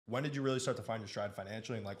when did you really start to find your stride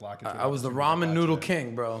financially and like lock into? I was the ramen noodle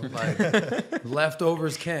king, bro. Like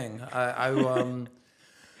leftovers king.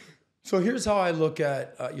 So here's how I look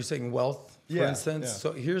at. You're saying wealth, for instance. Yeah.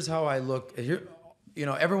 So here's how I look here. You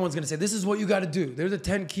know, everyone's gonna say this is what you got to do. There's the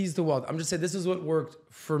 10 keys to wealth. I'm just saying this is what worked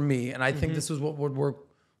for me, and I think this is what would work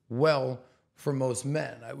well for most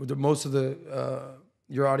men. Most of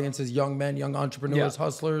your audience is young men, young entrepreneurs,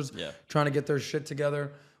 hustlers, trying to get their shit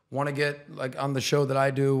together. Want to get, like on the show that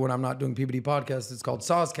I do when I'm not doing PBD podcast, it's called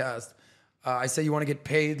Saucecast. I say you want to get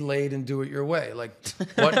paid, laid, and do it your way. Like,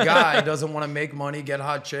 what guy doesn't want to make money, get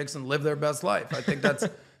hot chicks, and live their best life? I think that's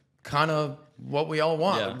kind of what we all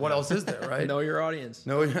want. Like, what else is there, right? Know your audience.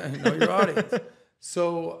 Know your audience.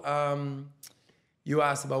 So you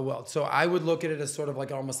asked about wealth. So I would look at it as sort of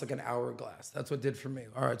like almost like an hourglass. That's what it did for me.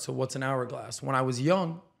 All right, so what's an hourglass? When I was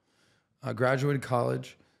young, I graduated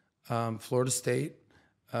college, Florida State.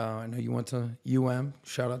 I know you went to UM.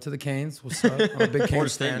 Shout out to the Canes. What's up? I'm a big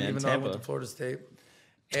Canes fan, man, even though I went to Florida State.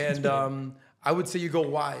 And I would say you go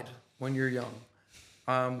wide when you're young.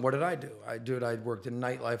 What did I do? I worked in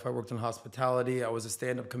nightlife. I worked in hospitality. I was a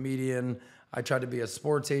stand-up comedian. I tried to be a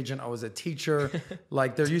sports agent. I was a teacher.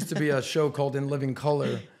 Like, there used to be a show called In Living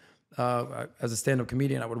Color. As a stand-up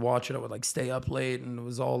comedian, I would watch it. I would like stay up late, and it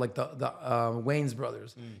was all like the Wayans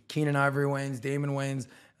brothers, Keenan Ivory Wayans, Damon Wayans.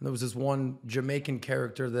 And there was this one Jamaican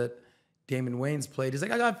character that Damon Wayans played. He's like,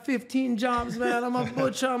 I got 15 jobs, man. I'm a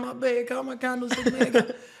butcher, I'm a baker, I'm a candlestick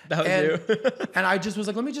maker. That was you. And I just was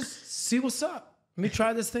like, let me just see what's up. Let me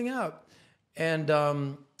try this thing out. And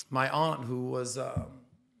my aunt, who was, I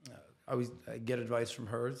get advice from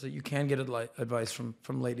her. So you can get advice from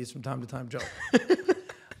ladies from time to time, Joe.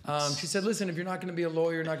 She said, listen, if you're not going to be a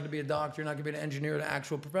lawyer, you're not going to be a doctor, you're not going to be an engineer, an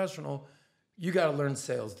actual professional, you got to learn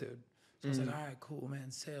sales, dude. So I was like, all right, cool,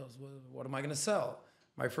 man, sales. What am I going to sell?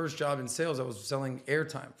 My first job in sales, I was selling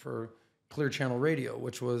airtime for Clear Channel Radio,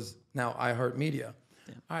 which was now iHeartMedia.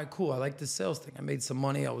 Yeah. All right, cool. I like this sales thing. I made some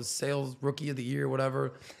money. I was sales rookie of the year,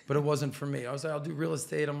 whatever, but it wasn't for me. I was like, I'll do real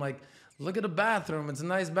estate. I'm like, look at the bathroom. It's a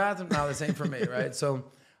nice bathroom. No, this ain't for me, right? So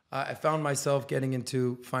I found myself getting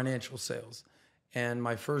into financial sales. And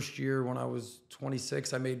my first year when I was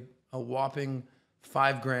 26, I made a whopping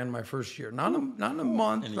 $5,000 my first year. Not in a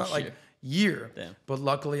month, not like year. Damn. But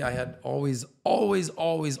luckily I had always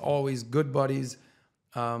good buddies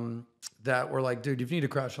that were like, dude, if you need to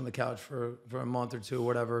crash on the couch for a month or two or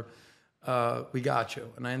whatever, we got you.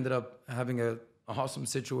 And I ended up having an awesome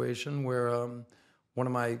situation where one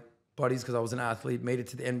of my buddies, because I was an athlete, made it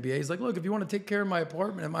to the NBA. He's like, look, if you want to take care of my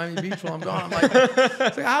apartment in Miami Beach while I'm gone, I'm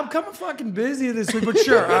like, I'm coming fucking busy this week, but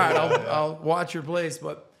sure, all right, I'll watch your place.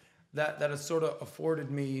 But that has sort of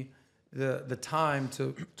afforded me the time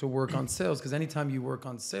to work on sales, because anytime you work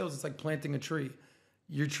on sales, it's like planting a tree.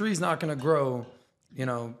 Your tree's not going to grow,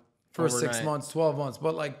 first overnight. 6 months, 12 months,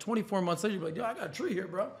 but like 24 months later, you're like, yo, I got a tree here,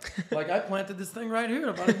 bro. Like, I planted this thing right here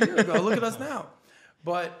about a year ago. Look at us now.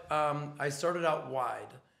 But I started out wide.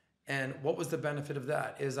 And what was the benefit of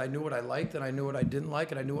that is I knew what I liked and I knew what I didn't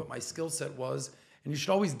like and I knew what my skill set was. And you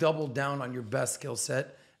should always double down on your best skill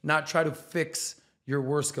set, not try to fix your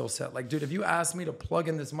worst skill set. Like, dude, if you asked me to plug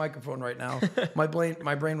in this microphone right now, my brain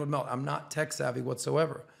would melt. I'm not tech savvy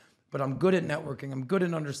whatsoever, but I'm good at networking. I'm good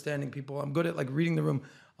at understanding people. I'm good at like reading the room.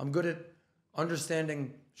 I'm good at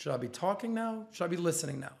understanding, should I be talking now? Should I be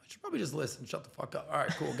listening now? I should probably just listen. Shut the fuck up. All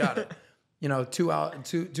right, cool. Got it.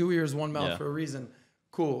 2 ears, one mouth for a reason.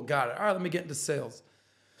 Cool, got it. All right, let me get into sales.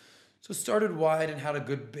 So started wide and had a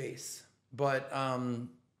good base. But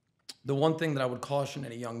the one thing that I would caution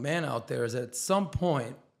any young man out there is that at some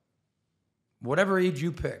point, whatever age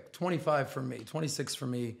you pick, 25 for me, 26 for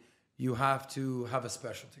me, you have to have a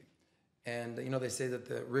specialty. And, they say that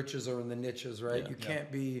the riches are in the niches, right? You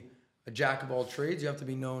can't be a jack of all trades. You have to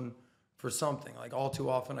be known for something. Like, all too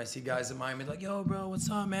often I see guys in Miami like, yo, bro,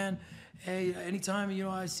 what's up, man? Hey, anytime,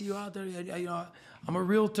 I see you out there, I'm a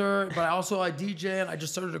realtor, but I DJ, and I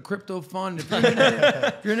just started a crypto fund. If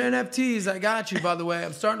you're in NFTs, I got you, by the way.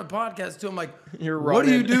 I'm starting a podcast, too. I'm like, what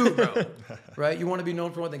do you do, bro? Right? You want to be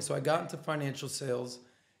known for one thing. So I got into financial sales,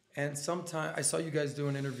 and sometime I saw you guys do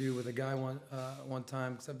an interview with a guy one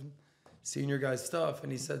time, because I've been seeing your guys' stuff,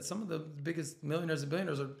 and he said some of the biggest millionaires and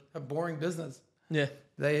billionaires have boring business. Yeah.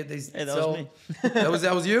 Hey, that was me.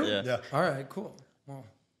 that was you? Yeah. All right, cool. Well,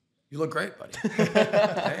 you look great, buddy.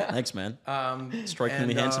 Thanks, man.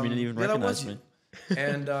 Strikingly handsome. You didn't even recognize me.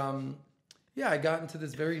 And I got into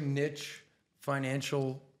this very niche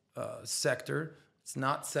financial sector. It's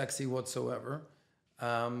not sexy whatsoever,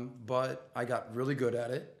 but I got really good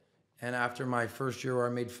at it. And after my first year where I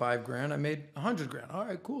made $5,000, I made $100,000. All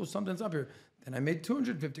right, cool. Something's up here. Then I made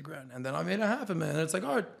 250 grand, and then I made $500,000. And it's like,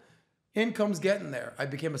 all right, income's getting there. I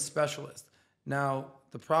became a specialist. Now,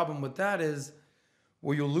 the problem with that is,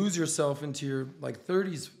 where you'll lose yourself into your like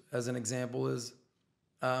 30s, as an example, is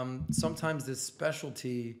sometimes this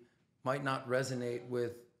specialty might not resonate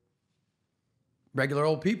with regular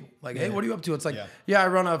old people. Like, hey, what are you up to? It's like, I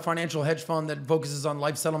run a financial hedge fund that focuses on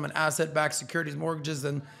life settlement, asset-backed securities, mortgages.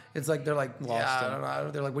 And it's like, they're like, I don't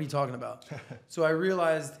know. They're like, what are you talking about? So I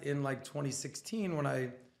realized in like 2016 when I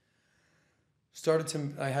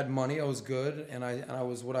I had money, I was good, and I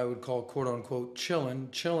was what I would call, quote unquote, chillin'.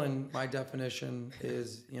 Chillin', my definition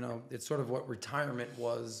is, it's sort of what retirement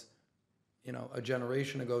was, a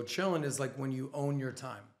generation ago. Chillin' is like when you own your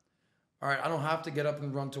time. All right, I don't have to get up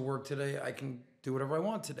and run to work today. I can do whatever I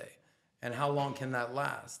want today. And how long can that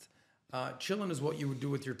last? Chillin' is what you would do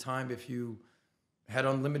with your time if you had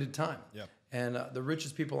unlimited time. Yeah. And the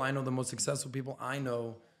richest people I know, the most successful people I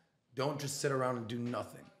know, don't just sit around and do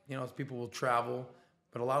nothing. People will travel,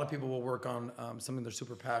 but a lot of people will work on something they're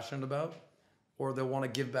super passionate about, or they'll want to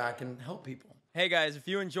give back and help people. Hey guys, if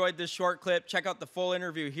you enjoyed this short clip, check out the full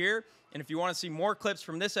interview here. And if you want to see more clips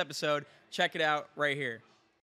from this episode, check it out right here.